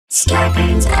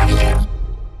Starburns Audio.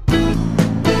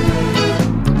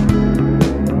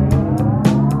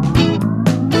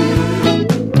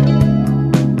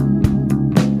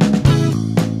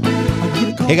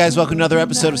 Hey guys, welcome to another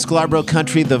episode of Scalabro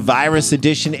Country, the virus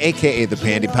edition, aka the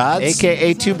Pandy Pods,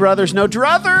 aka Two Brothers No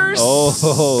Druthers,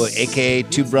 aka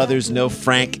Two Brothers No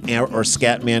Frank or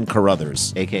Scatman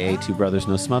Carruthers, aka Two Brothers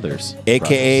No Smothers,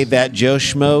 aka That Joe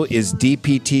Schmo is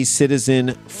DPT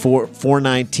Citizen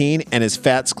 419 and is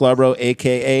Fat Scalabro,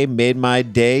 aka Made My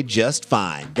Day Just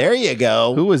Fine. There you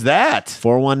go. Who was that?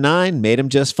 419 made him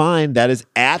just fine. That is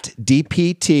at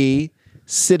DPT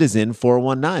Citizen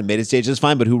 419 made his day just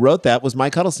fine, but who wrote that was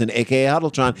Mike Huddleston, aka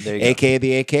Huddletron, aka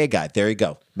the aka guy. There you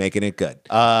go, making it good.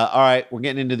 All right, we're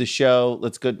getting into the show.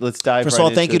 Let's dive. First of all,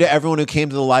 thank you to everyone who came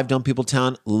to the live Dumb People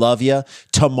Town. Love you.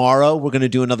 Tomorrow we're going to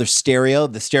do another stereo.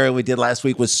 The stereo we did last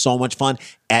week was so much fun.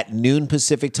 At noon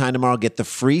Pacific time tomorrow, get the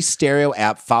free stereo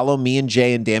app. Follow me and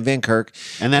Jay and Dan Van Kirk,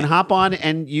 and then hop on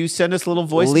and you send us a little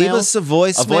voicemail. Leave us a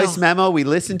voice memo. We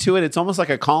listen to it. It's almost like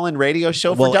a call-in radio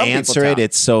show for We'll Dumb answer People it. Town.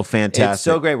 It's so fantastic. It's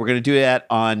so great. We're going to do that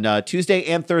on Tuesday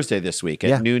and Thursday this week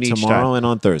at noon each tomorrow time. and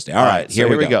on Thursday. All right, here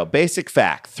we go. Basic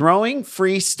fact: throwing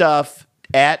free stuff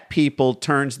at people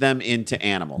turns them into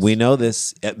animals. We know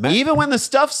this. Even when the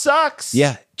stuff sucks.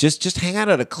 Yeah, just hang out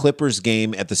at a Clippers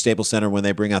game at the Staples Center when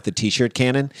they bring out the T-shirt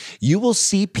cannon. You will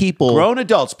see people, grown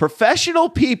adults, professional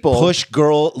people, push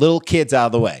little kids out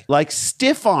of the way, like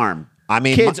stiff arm. I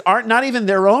mean, kids aren't not even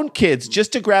their own kids,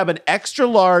 just to grab an extra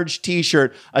large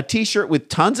T-shirt, a T-shirt with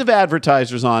tons of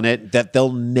advertisers on it that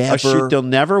they'll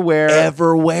never wear,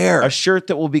 ever wear. A shirt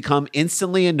that will become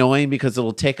instantly annoying because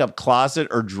it'll take up closet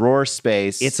or drawer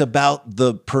space. It's about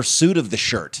the pursuit of the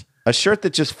shirt. A shirt that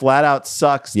just flat out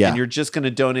sucks, yeah. And you're just going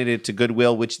to donate it to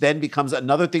Goodwill, which then becomes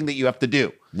another thing that you have to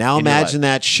do. Now imagine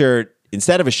that shirt,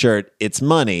 instead of a shirt, it's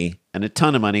money. And a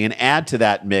ton of money, and add to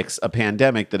that mix a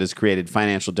pandemic that has created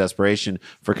financial desperation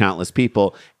for countless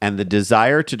people and the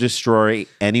desire to destroy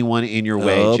anyone in your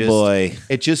way. Oh, boy.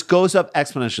 It just goes up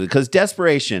exponentially because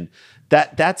desperation,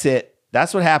 that's it.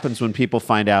 That's what happens when people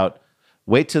find out.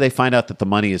 Wait till they find out that the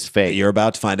money is fake. You're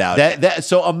about to find out.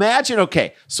 So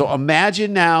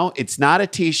imagine now it's not a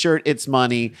T-shirt, it's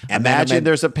money. Imagine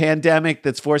there's a pandemic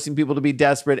that's forcing people to be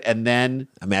desperate, and then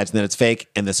imagine that it's fake,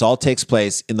 and this all takes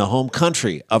place in the home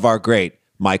country of our great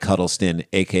Mike Huddleston,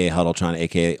 a.k.a. Huddletron,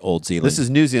 a.k.a. Old Zealand. This is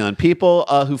New Zealand. People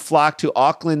who flock to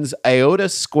Auckland's Iota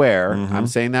Square, I'm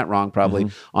saying that wrong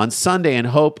probably, on Saturday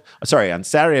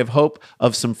of hope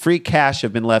of some free cash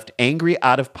have been left angry,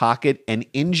 out of pocket, and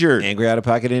injured. Angry, out of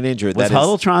pocket, and injured. Was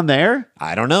Huddletron there?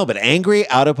 I don't know, but Angry,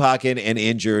 Out of Pocket, and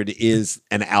Injured is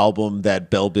an album that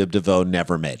Belle Biv DeVoe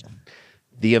never made.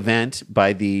 The event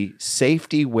by the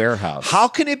Safety Warehouse. How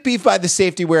can it be by the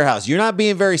Safety Warehouse? You're not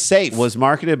being very safe. Was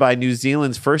marketed by New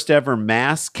Zealand's first ever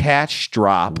mass catch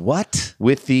drop. What?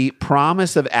 With the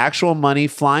promise of actual money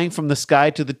flying from the sky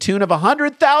to the tune of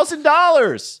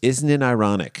 $100,000. Isn't it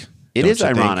ironic? It is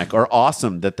ironic or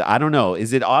awesome that I don't know.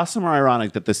 Is it awesome or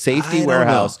ironic that the Safety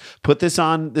Warehouse put this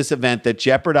on this event that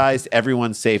jeopardized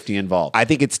everyone's safety involved? I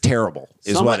think it's terrible.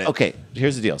 Okay,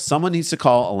 here's the deal. Someone needs to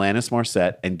call Alanis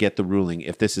Morissette and get the ruling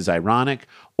if this is ironic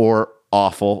or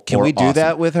awful. Can we do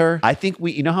that with her? I think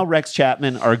you know how Rex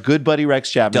Chapman, our good buddy Rex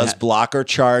Chapman, does block or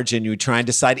charge, and you try and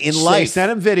decide in life. They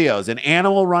sent him videos. An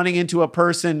animal running into a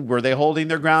person. Were they holding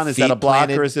their ground? Is that a block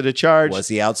or is it a charge? Was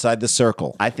he outside the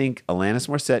circle? I think Alanis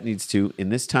Morissette needs to, in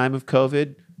this time of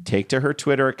COVID, take to her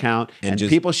Twitter account and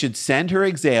people should send her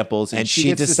examples and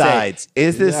she decides,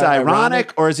 is this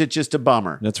ironic or is it just a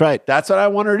bummer? That's right. That's what I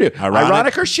want her to do.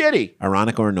 Ironic or shitty?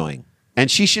 Ironic or annoying. And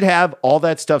she should have all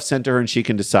that stuff sent to her and she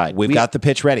can decide. We've got the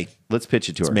pitch ready. Let's pitch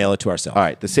it to her. Let's mail it to ourselves. All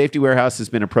right. The Safety Warehouse has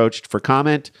been approached for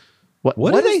comment.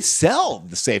 What do they sell,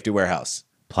 the Safety Warehouse?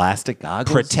 Plastic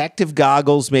goggles? Protective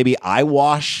goggles, maybe eye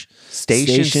wash.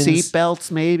 Stations. Seat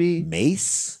belts, maybe.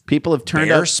 Mace. People have turned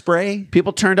Bear up. spray.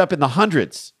 People turned up in the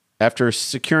hundreds after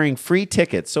securing free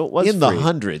tickets. So it was in the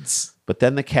hundreds. But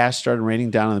then the cash started raining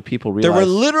down on the people. There were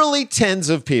literally tens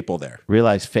of people there.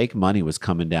 Realized fake money was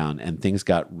coming down and things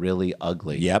got really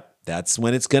ugly. Yep. That's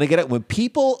when it's going to get it. When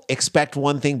people expect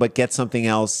one thing but get something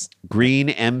else. Green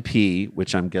MP,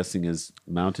 which I'm guessing is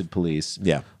mounted police.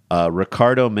 Yeah.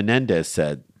 Ricardo Menendez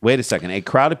said, wait a second. A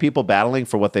crowd of people battling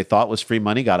for what they thought was free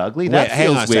money got ugly? That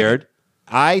feels weird.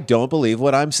 I don't believe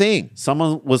what I'm seeing.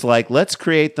 Someone was like, let's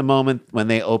create the moment when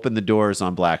they open the doors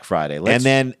on Black Friday. And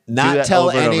then not tell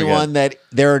anyone that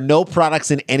there are no products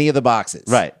in any of the boxes.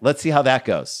 Right. Let's see how that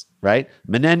goes. Right.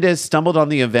 Menendez stumbled on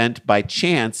the event by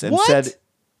chance and said,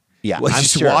 Yeah, was I'm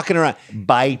just sure. walking around.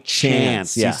 By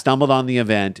chance. Yeah. He stumbled on the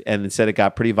event and said it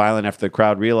got pretty violent after the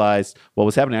crowd realized what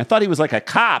was happening. I thought he was like a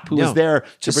cop who was there to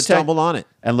just protect. stumbled on it.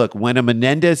 And look, when a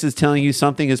Menendez is telling you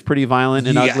something is pretty violent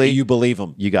and ugly, You believe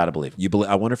him. you got to believe him. You believe.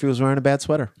 I wonder if he was wearing a bad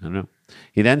sweater. I don't know.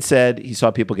 He then said he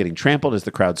saw people getting trampled as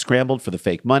the crowd scrambled for the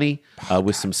fake money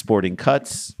with some sporting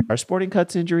cuts. Are sporting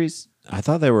cuts injuries? I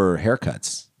thought they were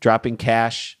haircuts. Dropping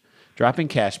cash,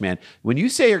 man. When you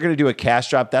say you're going to do a cash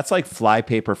drop, that's like fly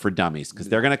paper for dummies because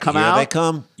they're going to come Here out. they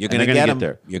come. You're and going to they're get gonna them.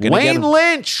 there. You're going to get Wayne them.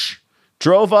 Lynch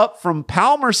drove up from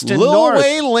Palmerston Lil North,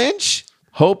 Wayne Lynch.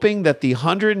 hoping that the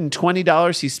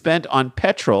 $120 he spent on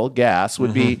petrol gas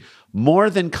would be more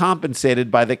than compensated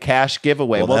by the cash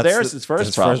giveaway. Well, that's there's his first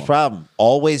that's problem. First problem.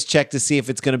 Always check to see if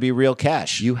it's going to be real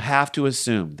cash. You have to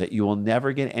assume that you will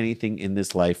never get anything in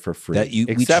this life for free, We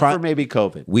except try- for maybe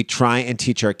COVID. We try and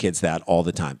teach our kids that all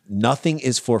the time. Nothing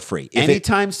is for free. If it-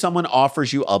 Anytime someone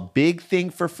offers you a big thing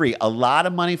for free, a lot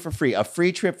of money for free, a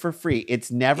free trip for free,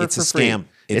 it's never It's for a free. scam.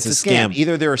 It's It's a a scam. scam.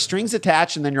 Either there are strings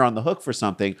attached and then you're on the hook for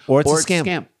something, Or it's a scam.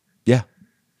 scam. yeah.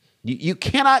 You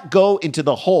cannot go into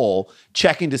the hole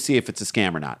checking to see if it's a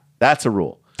scam or not. That's a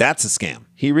rule. That's a scam.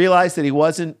 He realized that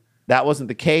that wasn't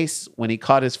the case when he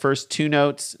caught his first 2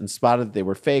 notes and spotted that they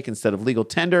were fake instead of legal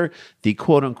tender. The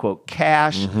quote unquote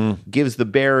cash gives the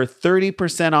bearer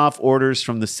 30% off orders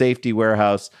from the Safety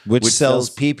Warehouse, Which sells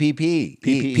PPE.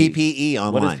 PPE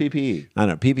online. What is PPE? I don't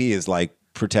know. PPE is like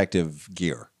protective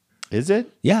gear. Is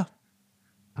it? Yeah.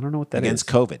 I don't know what that Against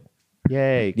is. COVID.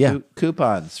 Yay. Yeah.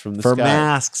 Coupons from the For sky.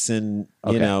 masks and,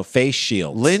 Okay. face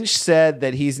shields. Lynch said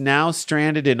that he's now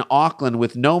stranded in Auckland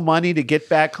with no money to get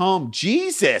back home.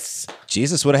 Jesus.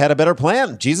 Jesus would have had a better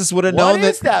plan. Jesus would have What known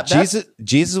is that?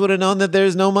 Jesus would have known that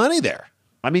there's no money there.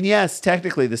 I mean, yes,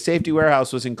 technically the Safety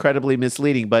Warehouse was incredibly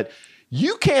misleading, but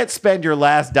you can't spend your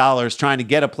last dollars trying to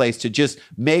get a place to just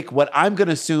make what I'm going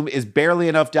to assume is barely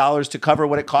enough dollars to cover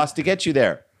what it costs to get you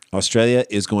there. Australia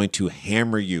is going to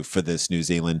hammer you for this, New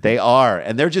Zealand. They are,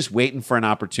 and they're just waiting for an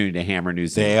opportunity to hammer New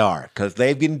Zealand. They are, because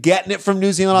they've been getting it from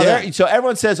New Zealand all day. So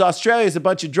everyone says Australia is a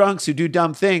bunch of drunks who do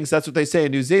dumb things. That's what they say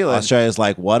in New Zealand. Australia's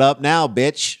like, what up now,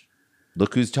 bitch?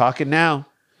 Look who's talking now.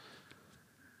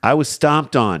 I was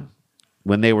stomped on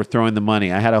when they were throwing the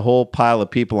money. I had a whole pile of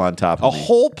people on top A of me.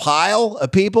 whole pile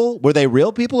of people? Were they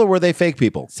real people or were they fake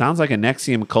people? Sounds like a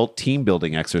Nexium cult team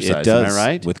building exercise. It does. Am I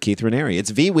right? With Keith Raniere. It's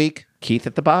V week. Keith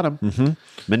at the bottom.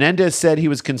 Menendez said he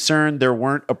was concerned there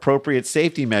weren't appropriate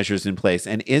safety measures in place.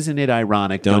 And isn't it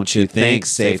ironic? Don't you think,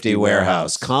 Safety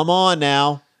Warehouse? Come on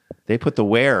now. They put the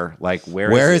where, like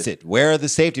Where is it? Where are the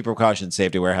safety precautions,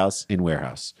 Safety Warehouse? In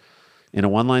warehouse. In a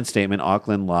one-line statement,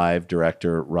 Auckland Live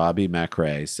director Robbie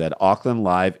McRae said Auckland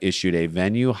Live issued a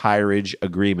venue hireage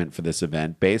agreement for this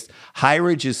event.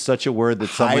 Hireage is such a word that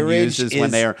someone Hireage uses when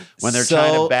they're so-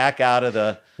 trying to back out of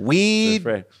the. We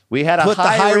We had a put the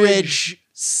hireage hireage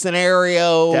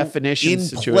scenario definition in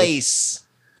situation. place.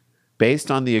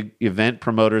 based on the event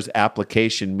promoter's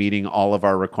application meeting all of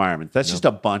our requirements. That's just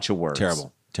a bunch of words.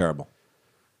 Terrible.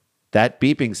 That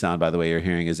beeping sound, by the way, you're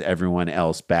hearing is everyone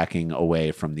else backing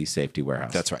away from the Safety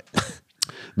Warehouse. That's right.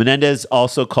 Menendez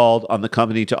also called on the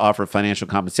company to offer financial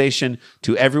compensation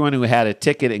to everyone who had a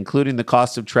ticket, including the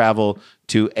cost of travel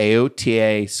to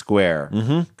Aotea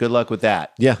Square. Good luck with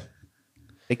that. Yeah.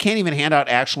 They can't even hand out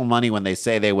actual money when they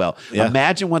say they will. Yeah.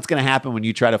 Imagine what's going to happen when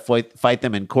you try to fight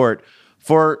them in court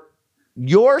for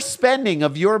your spending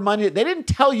of your money. They didn't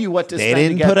tell you what to They spend. to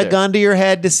didn't get put a there. gun to your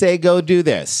head to say, go do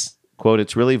this. Quote,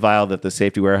 it's really vile that the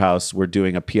Safety Warehouse were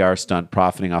doing a PR stunt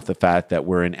profiting off the fact that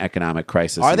we're in economic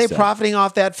crisis. Are he they said. profiting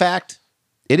off that fact?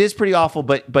 It is pretty awful,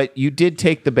 but you did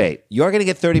take the bait. You're going to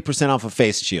get 30% off a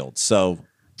face shield. So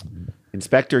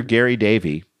Inspector Gary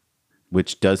Davey,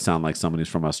 which does sound like someone who's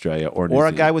from Australia or New or a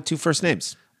Zealand. guy with 2 first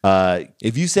names.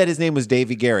 If you said his name was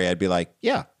Davy Gary, I'd be like,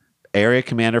 yeah. Area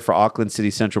commander for Auckland City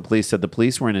Central Police said the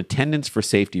police were in attendance for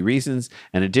safety reasons,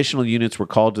 and additional units were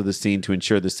called to the scene to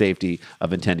ensure the safety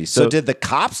of attendees. So did the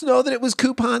cops know that it was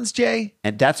coupons, Jay?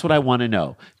 And that's what I want to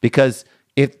know, because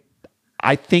if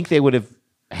I think they would have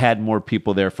had more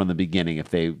people there from the beginning if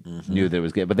they knew that it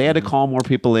was good, but they had to call more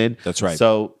people in. That's right.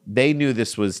 So they knew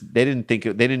this was. They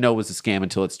didn't know it was a scam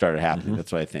until it started happening.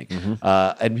 That's what I think.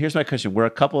 And here's my question: were a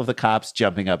couple of the cops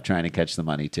jumping up trying to catch the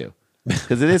money too?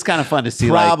 Because it is kind of fun to see.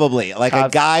 Probably. Like a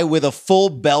cops- guy with a full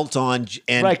belt on.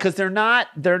 And Right, because they're not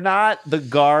the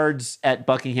guards at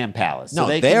Buckingham Palace. no,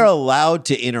 So they're allowed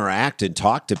to interact and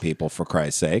talk to people, for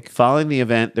Christ's sake. Following the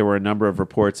event, there were a number of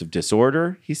reports of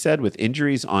disorder, he said, with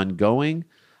injuries ongoing.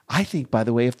 I think, by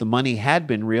the way, if the money had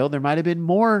been real, there might have been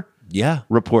more Yeah.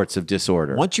 reports of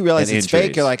disorder. Once you realize and it's fake,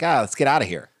 injuries. you're like, let's get out of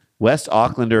here. West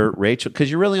Aucklander Rachel,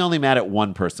 because you're really only mad at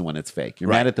one person when it's fake.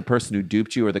 You're Right. mad at the person who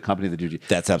duped you or the company that duped you.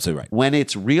 That's absolutely right. When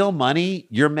it's real money,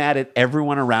 you're mad at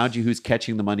everyone around you who's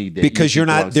catching the money that Because you you're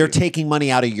think not, belongs they're to you. taking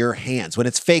money out of your hands. When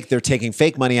it's fake, they're taking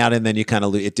fake money out and then you kind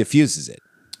of, it diffuses it.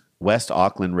 West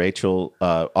Auckland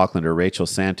Aucklander Rachel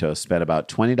Santos spent about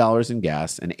 $20 in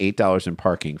gas and $8 in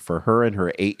parking for her and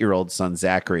her 8-year-old son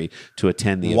Zachary to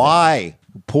attend the event. Why?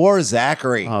 Poor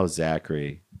Zachary. Oh,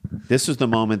 Zachary. This was the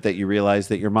moment that you realized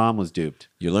that your mom was duped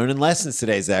You're learning lessons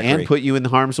today, Zachary. and put you in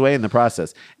harm's way in the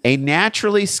process. A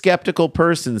naturally skeptical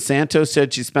person, Santos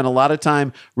said she spent a lot of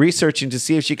time researching to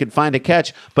see if she could find a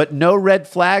catch, but no red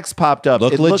flags popped up.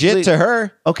 Look It legit looked to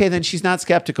her. Okay, then she's not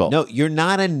skeptical. No, you're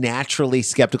not a naturally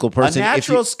skeptical a person. If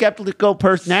you- naturally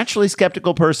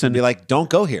skeptical person. be like, don't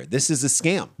go here. This is a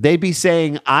scam. They'd be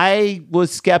saying, "I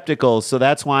was skeptical, so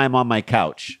that's why I'm on my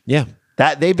couch." Yeah.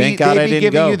 That they'd be Thank God I didn't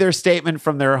giving go. you their statement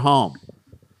from their home.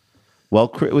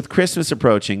 Well, with Christmas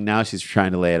approaching, now she's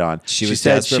trying to lay it on. She was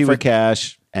desperate for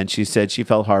cash. and she said she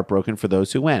felt heartbroken for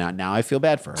those who went. Now I feel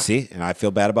bad for her. See, and I feel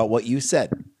bad about what you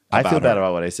said. I feel bad her.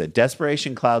 about what I said.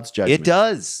 Desperation clouds judgment. It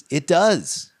does. It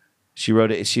does. She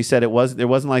wrote it. She said there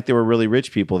wasn't like there were really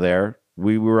rich people there.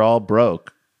 We were all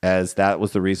broke, as that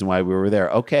was the reason why we were there.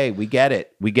 Okay, we get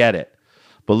it. We get it.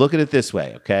 But look at it this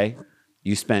way, okay?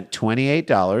 You spent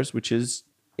 $28, which is,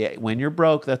 when you're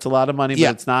broke, that's a lot of money, but Yeah.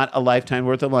 it's not a lifetime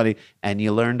worth of money, and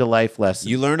you learned a life lesson.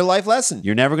 You learned a life lesson.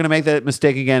 You're never going to make that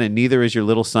mistake again, and neither is your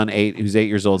little son, who's 8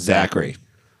 years old, Zachary.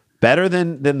 Better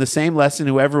than the same lesson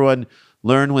who everyone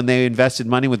learned when they invested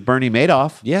money with Bernie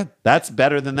Madoff. Yeah. That's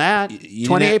better than that. you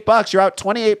 $28. You're out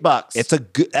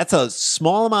 $28. That's a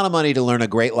small amount of money to learn a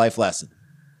great life lesson.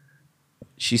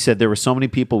 She said there were so many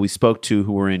people we spoke to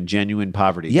who were in genuine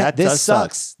poverty. Yeah, That this does suck.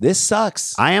 sucks. This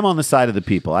sucks. I am on the side of the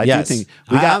people. I Yes. do think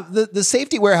we got. the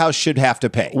safety warehouse should have to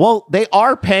pay. Well, they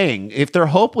are paying. If their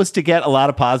hope was to get a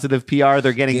lot of positive PR,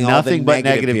 they're getting All the nothing but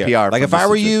negative PR. Like from if I this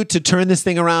were situation. you to turn this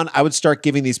thing around, I would start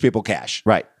giving these people cash.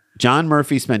 Right. John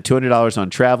Murphy spent $200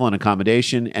 on travel and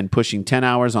accommodation and pushing 10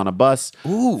 hours on a bus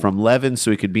Ooh. from Levin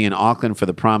so he could be in Auckland for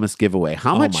the promised giveaway.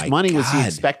 How much my money was he God.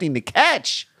 expecting to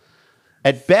catch?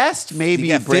 At best, maybe You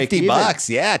got break $50.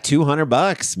 even. Yeah,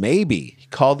 $200, maybe. He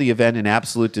called the event an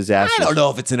absolute disaster. I don't know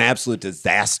if it's an absolute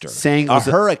disaster. Saying it a was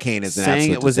hurricane is an saying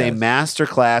absolute it was disaster. a master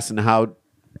class in how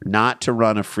not to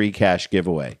run a free cash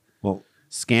giveaway. Well,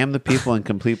 Scam the people and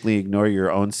completely ignore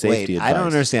your own safety wait, advice. I don't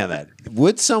understand that.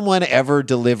 Would someone ever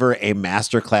deliver a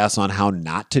master class on how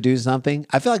not to do something?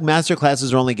 I feel like master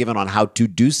classes are only given on how to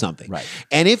do something. Right.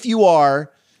 And if you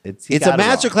are, He it's a got it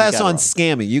master wrong. He class got it on wrong.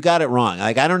 scamming. You got it wrong.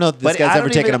 Like, I don't know if this But guy's I ever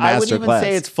don't taken even- a I master wouldn't class.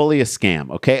 even say it's fully a scam.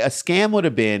 Okay, a scam would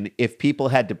have been if people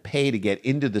had to pay to get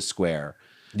into the square.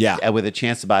 Yeah. With a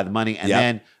chance to buy the money, and Yep.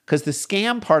 then because the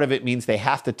scam part of it means they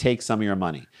have to take some of your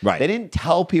money. Right. They didn't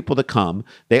tell people to come.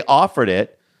 They offered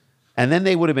it, and then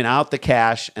they would have been out the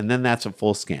cash, and then that's a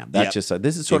full scam. That's Yep.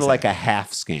 this is sort of like Exactly. a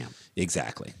half scam.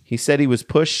 Exactly. He said he was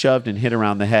pushed, shoved, and hit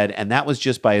around the head, and that was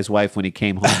just by his wife when he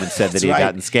came home and said that That's he had right.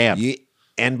 gotten scammed.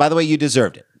 And by the way, you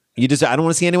deserved it. You deserve. I don't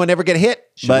want to see anyone ever get hit.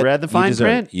 Should've but read the you fine deserved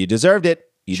print. it. You deserved it.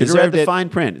 You Should have read deserved the it. fine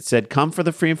print. It said, "Come for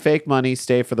the free and fake money,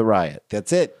 stay for the riot."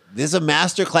 That's it. This is a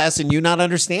master class in you not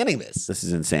understanding this. This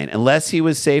is insane. Until he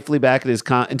was safely back at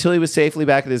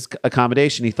his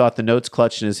accommodation, he thought the notes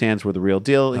clutched in his hands were the real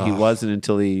deal. He wasn't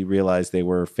until he realized they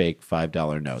were fake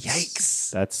 $5 notes.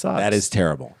 Yikes. That sucks. That is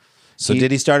terrible. So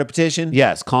did he start a petition?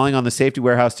 Yes, calling on the safety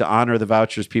warehouse to honor the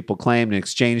vouchers people claimed and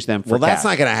exchange them for Well, that's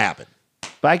cash. not going to happen.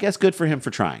 But I guess good for him for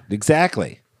trying.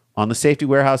 Exactly. On the Safety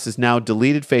Warehouse's now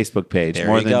deleted Facebook page, There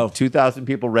more you than go. 2,000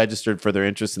 people registered for their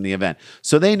interest in the event.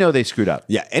 So they know they screwed up.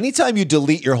 Yeah. Anytime you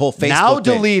delete your whole Facebook Now page-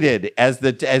 deleted as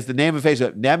the name of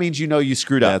Facebook, that means you know you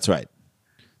screwed up. That's right.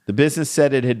 The business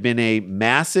said it had been a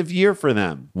massive year for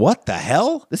them. What the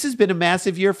hell? This has been a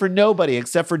massive year for nobody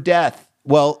except for death.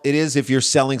 Well, it is if you're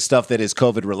selling stuff that is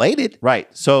COVID related. Right.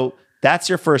 So that's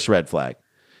your first red flag.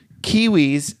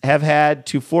 Kiwis have had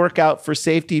to fork out for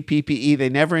safety PPE they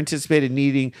never anticipated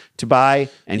needing to buy,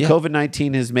 and Yeah.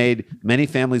 COVID-19 has made many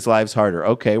families' lives harder.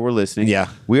 Okay, we're listening. Yeah.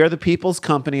 We are the people's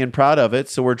company and proud of it,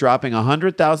 so we're dropping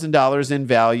 $100,000 in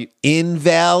value In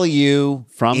value.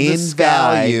 from in the sky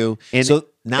value. in So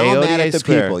now I'm mad AODA at the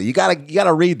Square. people. You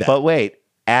gotta read that. But wait,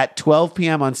 at 12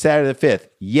 p.m. on Saturday the 5th,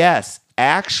 yes,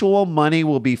 actual money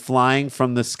will be flying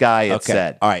from the sky, it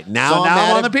said. All right. Now, So I'm now mad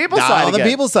I'm on at- the people's now side I'm on again.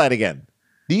 the people's side again.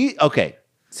 Okay,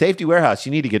 Safety Warehouse,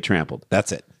 you need to get trampled.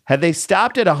 That's it. Had they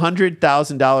stopped at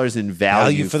 $100,000 in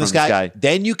value For the sky.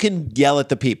 Then you can yell at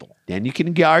the people. then you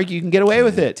can argue, you can get away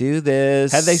with it. Do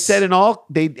this. Had they said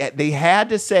they had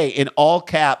to say in all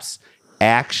caps,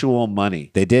 actual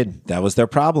money. They did. That was their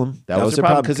problem. That was their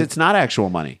problem because it's not actual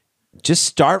money. Just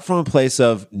start from a place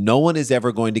of no one is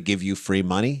ever going to give you free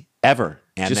money. Ever.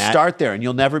 And Just that- start there and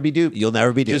you'll never be duped. You'll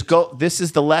never be duped. Just go. This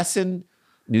is the lesson.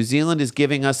 New Zealand is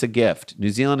giving us a gift. New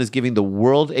Zealand is giving the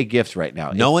world a gift right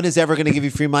now. No one is ever going to give you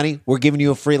free money. We're giving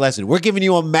you a free lesson. We're giving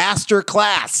you a master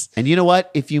class. And you know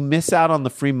what? If you miss out on the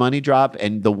free money drop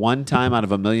and the one time out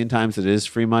of a million times that it is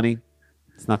free money,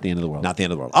 it's not the end of the world. Not the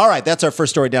end of the world. All right, that's our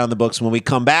first story down in the books. When we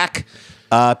come back,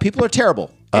 people are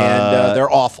terrible and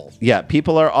they're awful. Yeah,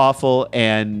 people are awful.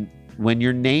 And when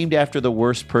you're named after the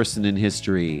worst person in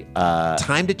history,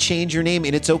 Time to change your name,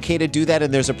 and it's okay to do that.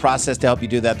 And there's a process to help you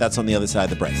do that. That's on the other side of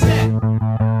the break.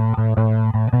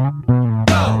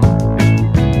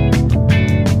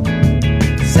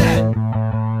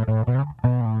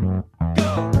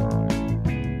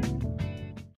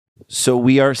 so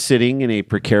we are sitting in a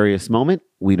precarious moment.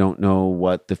 We don't know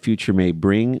what the future may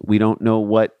bring. We don't know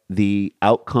what the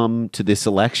outcome to this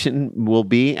election will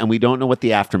be, and we don't know what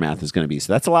the aftermath is going to be.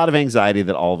 So that's a lot of anxiety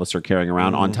that all of us are carrying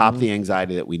around. On top of the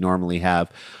anxiety that we normally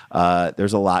have,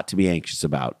 there's a lot to be anxious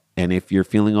about. And if you're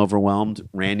feeling overwhelmed,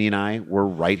 Randy and I, we're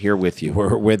right here with you.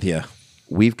 We're with you.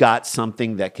 We've got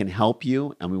something that can help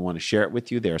you, and we want to share it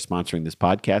with you. They are sponsoring this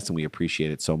podcast, and we appreciate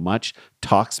it so much.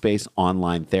 Talkspace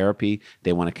Online Therapy.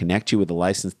 They want to connect you with a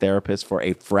licensed therapist for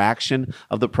a fraction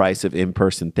of the price of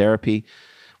in-person therapy.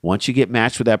 Once you get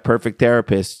matched with that perfect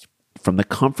therapist, from the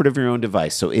comfort of your own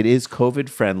device. So it is COVID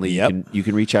friendly. Yep. You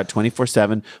can reach out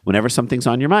 24/7 whenever something's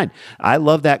on your mind. I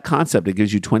love that concept. It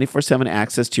gives you 24/7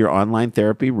 access to your online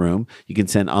therapy room. You can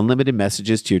send unlimited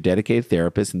messages to your dedicated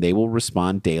therapist and they will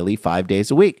respond daily, 5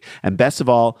 days a week. And best of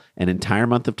all, an entire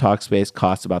month of Talkspace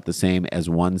costs about the same as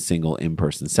one single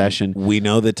in-person session. We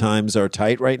know the times are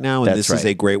tight right now, and That's this is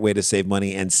right. a great way to save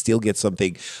money and still get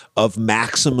something of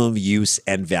maximum use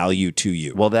and value to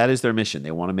you. Well, that is their mission.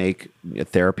 They want to make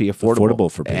therapy affordable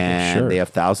for people, And sure. they have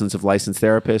thousands of licensed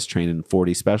therapists trained in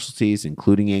 40 specialties,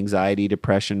 including anxiety,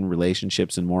 depression,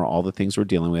 relationships, and more, all the things we're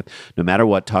dealing with. No matter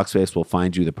what, Talkspace will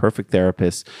find you the perfect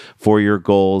therapist for your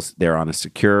goals. They're on a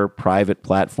secure, private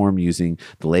platform using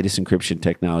the latest encryption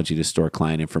technology to store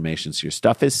client information, so your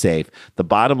stuff is safe. The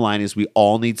bottom line is we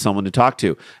all need someone to talk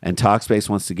to, and Talkspace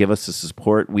wants to give us the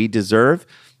support we deserve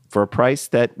for a price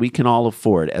that we can all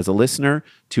afford. As a listener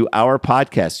to our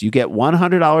podcast, you get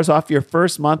 $100 off your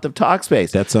first month of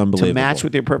Talkspace. That's unbelievable. To match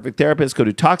with your perfect therapist, go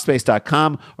to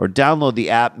Talkspace.com or download the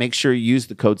app. Make sure you use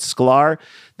the code SCLAR.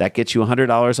 That gets you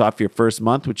 $100 off your first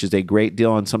month, which is a great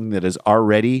deal on something that is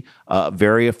already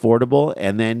very affordable.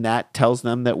 And then that tells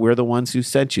them that we're the ones who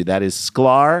sent you. That is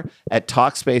SCLAR at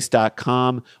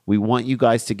Talkspace.com. We want you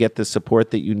guys to get the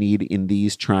support that you need in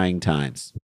these trying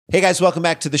times. Hey guys, welcome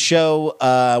back to the show.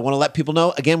 I want to let people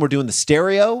know again, we're doing the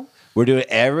stereo. We're doing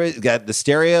got the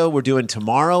stereo. We're doing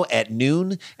tomorrow at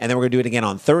noon, and then we're gonna do it again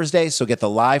on Thursday. So get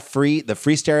the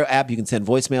free stereo app. You can send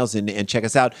voicemails and check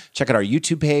us out. Check out our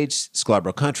YouTube page,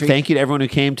 Scarborough Country. Thank you to everyone who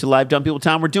came to Live Dumb People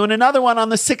Town. We're doing another one on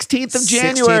the 16th of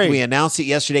January. 16th, we announced it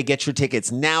yesterday. Get your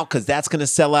tickets now because that's going to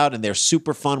sell out and they're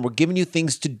super fun. We're giving you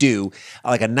things to do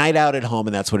like a night out at home,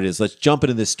 and that's what it is. Let's jump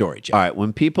into this story, Jeff. All right,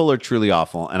 when people are truly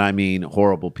awful, and I mean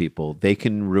horrible people, they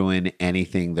can ruin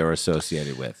anything they're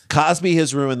associated with Cosby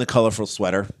has ruined the colorful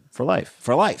sweater for life.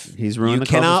 for life. He's ruined You the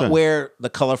colorful cannot sweater. wear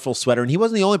the colorful sweater, and he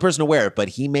wasn't the only person to wear it, but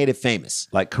he made it famous.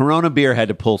 Like Corona Beer had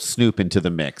to pull Snoop into the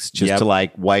mix just Yep. to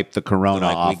like wipe the Corona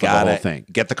Like, off we of the got whole to thing.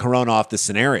 get the corona off the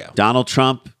scenario. Donald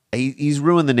Trump, he's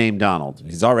ruined the name Donald.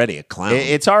 He's already a clown.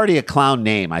 It's already a clown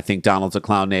name. I think Donald's a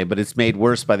clown name, but it's made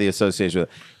worse by the association with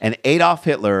it. And Adolf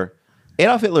Hitler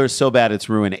is so bad it's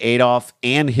ruined Adolf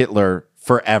and Hitler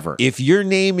forever. If your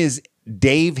name is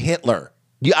Dave Hitler,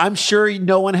 I'm sure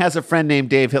no one has a friend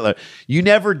named Dave Hitler. You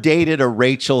never dated a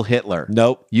Rachel Hitler.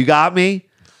 Nope. You got me?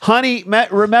 Honey,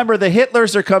 remember the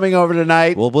Hitlers are coming over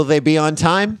tonight. well, will they be on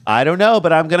time? I don't know,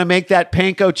 but I'm going to make that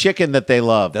panko chicken that they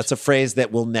love. That's a phrase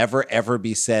that will never, ever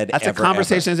be said. That's ever, a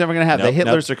conversation ever. that's never going to have. Nope, The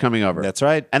Hitlers nope. are coming over. That's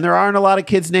right. And there aren't a lot of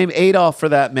kids named Adolf for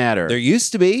that matter. There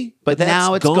used to be, But that's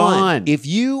now it's gone. If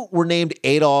you were named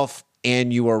Adolf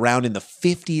and you were around in the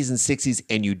 50s and 60s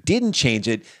and you didn't change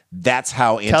it, that's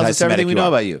how Tells us anti-Semitic everything we you know are.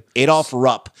 about you. Adolf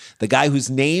Rupp, the guy whose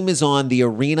name is on the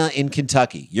arena in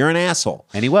Kentucky. You're an asshole.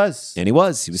 And he was. And he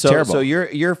was. He was So terrible. So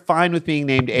you're fine with being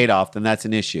named Adolf, then that's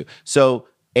an issue. So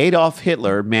Adolf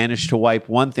Hitler managed to wipe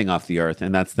one thing off the earth,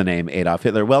 and that's the name Adolf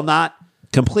Hitler. Well, not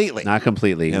completely.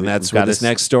 completely. And that's We've where got this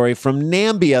next story from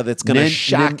Nambia that's going to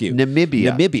shock you.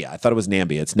 Namibia. Namibia. I thought it was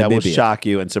Nambia. It's Namibia. that will shock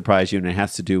you and surprise you, and it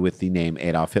has to do with the name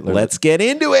Adolf Hitler. Let's get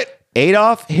into it.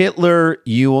 Adolf Hitler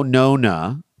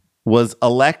Unona was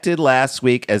elected last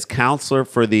week as counselor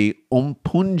for the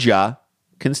Umpunja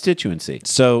constituency.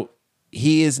 So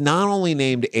he is not only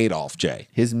named Adolf J,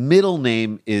 His middle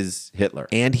name is Hitler.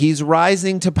 and he's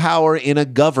rising to power in a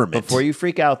government. Before you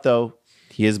freak out, though,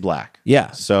 he is black.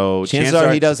 Yeah. So chances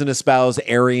are he doesn't espouse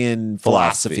Aryan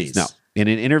philosophies. No. In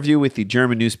an interview with the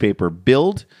German newspaper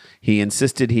Bild, he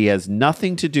insisted he has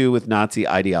nothing to do with Nazi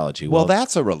ideology. Well,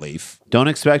 that's a relief. Don't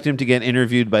expect him to get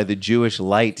interviewed by the Jewish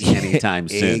Light anytime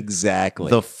soon. Exactly.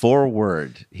 The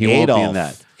forward. He won't be in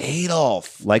that.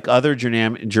 Adolf. Like other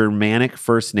Germanic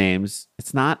first names,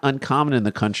 it's not uncommon in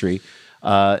the country.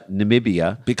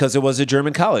 Namibia. Because it was a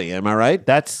German colony, am I right?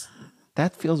 That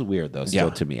feels weird, though, still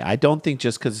Yeah. to me. I don't think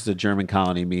just because it's a German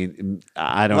colony,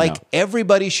 I don't Like know.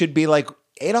 everybody should be like,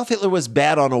 Adolf Hitler was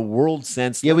bad on a world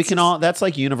sense. Yeah, we can all, that's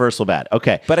like universal bad.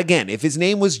 Okay. But again, if his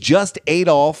name was just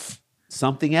Adolf,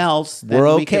 Something else, then we're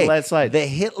we okay. can let it slide. The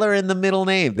Hitler in the middle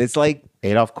name. It's like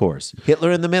Adolf Kors.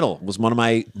 Hitler in the Middle was one of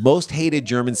my most hated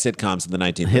German sitcoms in the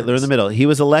 1930s. Hitler in the middle. He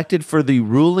was elected for the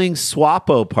ruling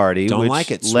SWAPO party. Don't which like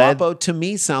it. led Swapo to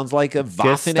me sounds like a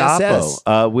Waffen Gestapo,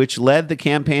 SS. which led the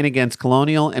campaign against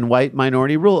colonial and white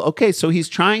minority rule. Okay, so he's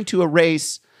trying to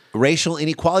erase. Racial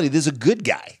inequality. This is a good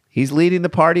guy. He's leading the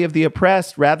party of the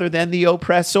oppressed rather than the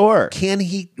oppressor. Can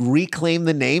he reclaim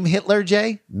the name Hitler,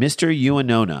 Jay? Mr.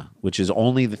 Uenona, which is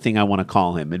only the thing I want to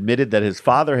call him, admitted that his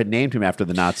father had named him after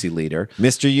the Nazi leader.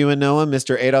 Mr. Uenoa,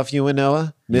 Mr. Adolf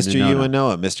Uenoa, Mr. Unanona.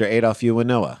 Uenoa, Mr. Adolf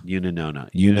Uenoa. Unanona.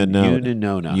 Unanona.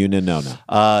 Unanona.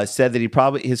 Unanona. Said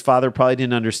that his father probably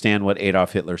didn't understand what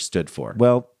Adolf Hitler stood for.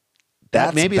 Well,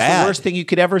 that's maybe bad. it's the worst thing you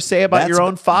could ever say about That's your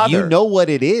own father. You know what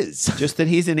it is. Just that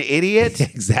he's an idiot.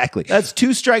 Exactly. That's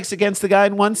 2 strikes against the guy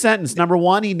in one sentence. Number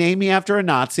 1, he named me after a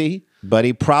Nazi. But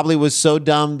he probably was so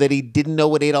dumb that he didn't know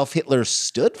what Adolf Hitler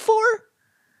stood for.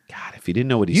 God, if he didn't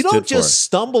know what he You stood don't for. just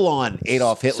stumble on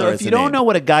Adolf Hitler. So as if you a don't name. know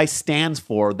what a guy stands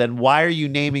for, then why are you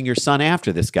naming your son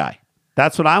after this guy?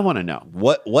 That's what I want to know.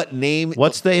 what name,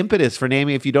 What's the impetus for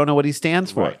naming if you don't know what he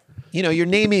stands for? Right. You know, you're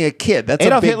naming a kid. That's a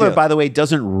Adolf big Hitler, deal. by the way,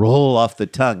 doesn't roll off the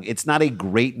tongue. It's not a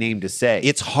great name to say.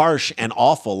 It's harsh and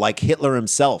awful, like Hitler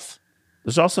himself.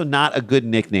 There's also not a good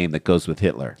nickname that goes with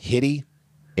Hitler. Hitty,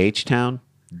 H-Town,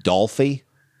 Dolphy,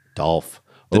 Dolph.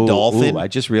 The Dolphin? I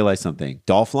just realized something.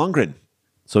 Dolph Lundgren.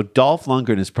 So Dolph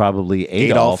Lundgren is probably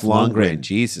Adolf Adolf Lundgren. Lundgren.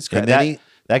 Jesus And Christ. then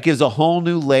That gives a whole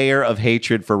new layer of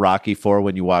hatred for Rocky IV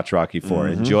when you watch Rocky IV.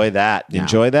 Enjoy that. now.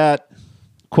 Enjoy that.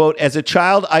 Quote, as a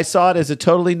child, I saw it as a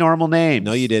totally normal name.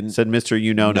 No, you didn't. Said Mr.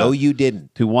 Unona. No, you didn't.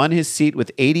 Who won his seat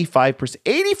with 85%.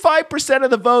 85%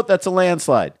 of the vote. That's a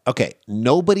landslide. Okay,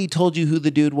 nobody told you who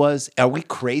the dude was. Are we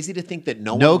crazy to think that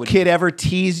no No one would, kid ever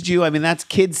teased you. I mean, that's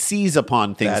kids seize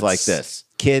upon things That's like this.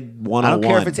 Kid 101. I don't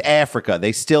care if it's Africa.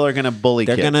 They still are going to bully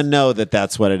They're kids. going to know that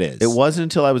that's what it is. It wasn't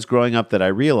until I was growing up that I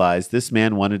realized this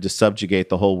man wanted to subjugate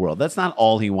the whole world. That's not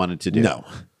all he wanted to do. No.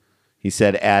 He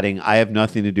said, adding, I have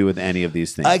nothing to do with any of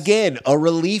these things. Again, a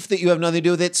relief that you have nothing to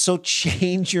do with it, so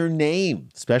change your name.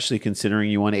 Especially considering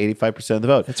you won 85% of the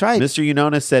vote. That's right. Mr.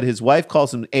 Unona said his wife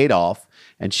calls him Adolf,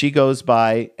 and he goes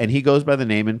by the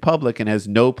name in public and has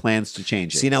no plans to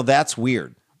change it. See, now that's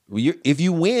weird. If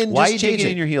you win, Why are just you change digging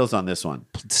it. in your heels on this one?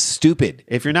 Stupid.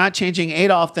 If you're not changing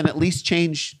Adolf, then at least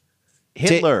change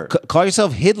Hitler. Call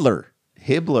yourself Hiddler.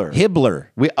 Hibbler. Hibbler.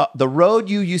 The road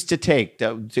you used to take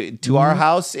to our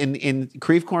house in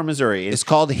Creve Coeur, Missouri. It's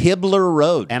called Hibbler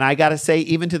Road. And I got to say,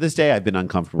 even to this day, I've been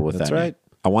uncomfortable with That's that. right.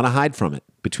 I want to hide from it.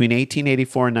 Between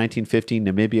 1884 and 1950,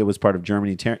 Namibia was part of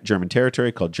German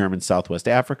territory called German Southwest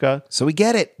Africa. So we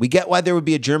get it. We get why there would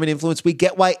be a German influence. We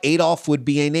get why Adolf would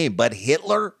be a name. But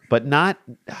Hitler? But not,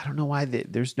 I don't know why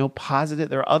there's no positive.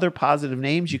 There are other positive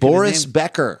names you Boris can name.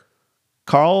 Becker.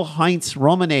 Karl Heinz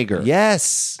Rummenigge.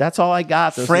 Yes. That's all I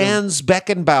got. Those Franz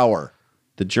Beckenbauer.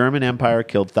 The German Empire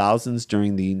killed thousands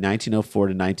during the 1904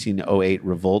 to 1908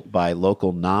 revolt by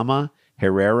local Nama,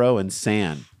 Herero, and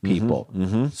San people.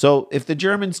 So if the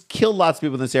Germans killed lots of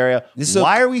people in this area,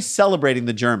 why are we celebrating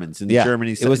the Germans in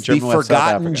Germany? It was German the West South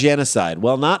forgotten Africa? genocide.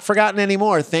 Well, not forgotten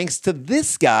anymore, thanks to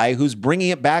this guy who's bringing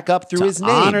it back up through his name.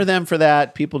 Honor them for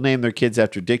that. People name their kids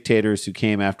after dictators who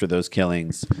came after those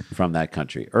killings from that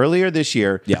country. Earlier this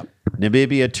year, Yeah.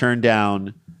 Namibia turned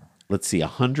down, let's see,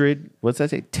 what's that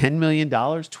say? $10 million,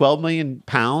 12 million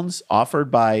pounds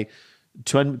offered by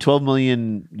 12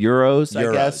 million euros,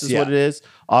 I guess is what it is,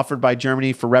 offered by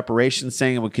Germany for reparations,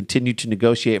 saying it would continue to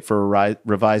negotiate for a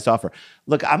revised offer.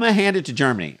 Look, I'm going to hand it to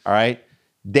Germany, all right?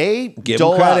 They Give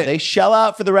dole them out. credit. They shell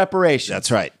out for the reparations.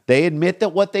 That's right. They admit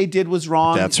that what they did was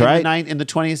wrong. That's in right. In the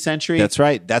 20th century. That's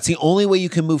right. That's the only way you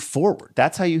can move forward.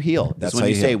 That's how you heal. That's when how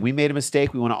you you say, heal. we made a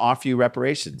mistake. We want to offer you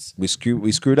reparations. We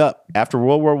screwed up. After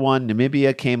World War I,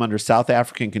 Namibia came under South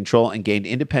African control and gained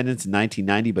independence in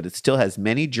 1990, but it still has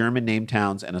many German name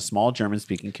towns and a small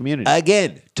German-speaking community.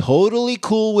 Again, totally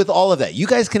cool with all of that. You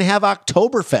guys can have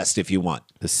Oktoberfest if you want.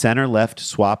 The center-left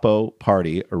SWAPO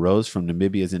party arose from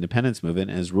Namibia's independence movement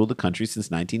and has ruled the country since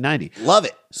 1990. Love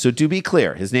it. So to be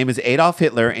clear, his name is Adolf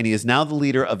Hitler, and he is now the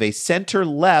leader of a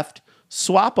center-left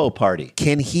SWAPO party.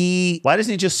 Can he? Why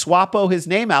doesn't he just SWAPO his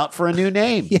name out for a new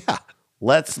name? Yeah.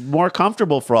 Let's more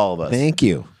comfortable for all of us. Thank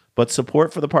you. But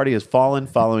support for the party has fallen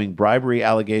following bribery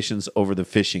allegations over the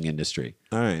fishing industry.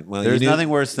 All right. Well, There's nothing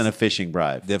worse than a fishing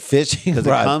bribe. The fishing Because it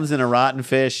bribe. comes in a rotten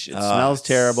fish. It smells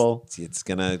terrible. It's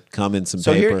gonna come in some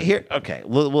So paper. okay,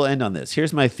 we'll end on this.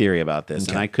 Here's my theory about this,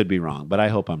 and I could be wrong, but I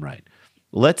hope I'm right.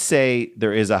 Let's say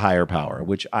there is a higher power,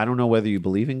 which I don't know whether you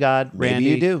believe in God, Maybe Randy,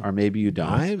 you do. or maybe you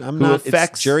don't. I'm not.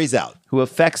 Jury's out. Who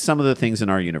affects some of the things in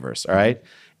our universe, all right?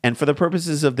 And for the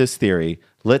purposes of this theory,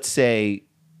 let's say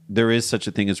there is such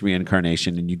a thing as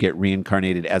reincarnation and you get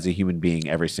reincarnated as a human being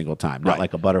every single time, not Right.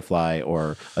 like a butterfly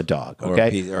or a dog, Or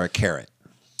okay? or a carrot.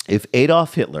 If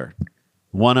Adolf Hitler,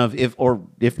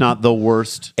 if not the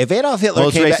worst, If Adolf Hitler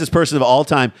most came racist back, person of all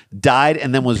time, died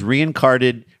and then was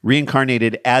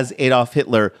reincarnated as Adolf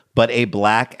Hitler, but a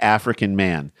black African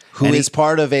man who And is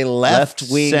part of a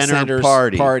left-wing center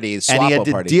party, and he SWAPO had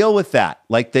to party. deal with that,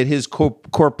 like that his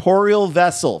corporeal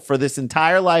vessel for this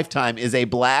entire lifetime is a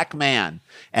black man,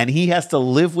 and he has to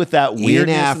live with that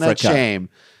weirdness and that Africa. shame,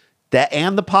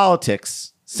 and the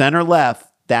politics, center left.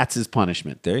 That's his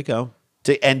punishment. There you go.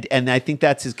 And I think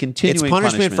that's his continuing It's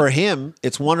punishment for him.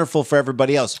 It's wonderful for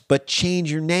everybody else. But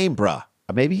change your name, bruh.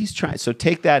 Maybe he's trying. So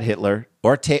take that, Hitler.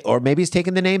 Or maybe he's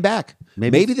taking the name back.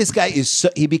 Maybe this guy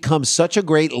he becomes such a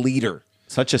great leader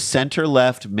Such a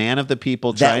center-left man of the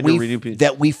people trying to renew people.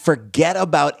 that we forget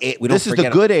about it. This is the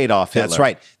good Adolf Hitler. That's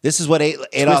right. This is what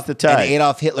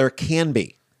Adolf Hitler can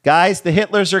be. Guys, the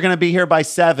Hitlers are going to be here by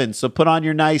 7, so put on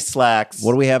your nice slacks.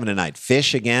 What are we having tonight?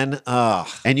 Fish again?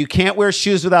 And you can't wear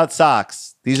shoes without socks.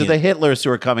 These are the Hitlers who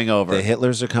are coming over. The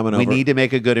Hitlers are coming We over. need to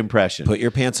make a good impression. Put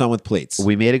your pants on with pleats.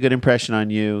 We made a good impression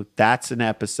on you. That's an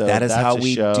episode. That is That's how a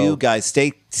we show. do, guys.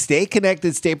 Stay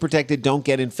connected, stay protected, don't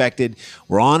get infected.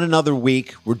 We're on another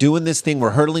week. We're doing this thing.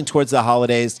 We're hurtling towards the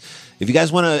holidays. If you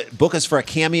guys want to book us for a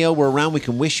cameo, we're around. We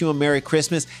can wish you a Merry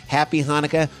Christmas, Happy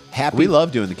Hanukkah, Happy. We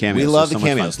love doing the cameos. We love They're the so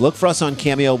much cameos. fun. Look for us on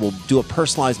Cameo. We'll do a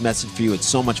personalized message for you. It's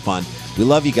so much fun. We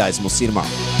love you guys, and we'll see you tomorrow.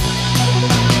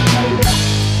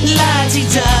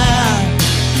 La-ti-da,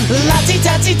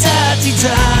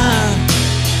 la-ti-da-ti-da-ti-da,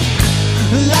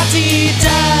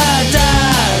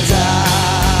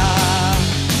 la-ti-da-da-da.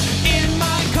 In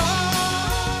my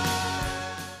car.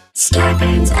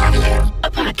 Scarpins Audio,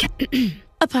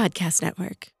 a podcast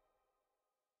network.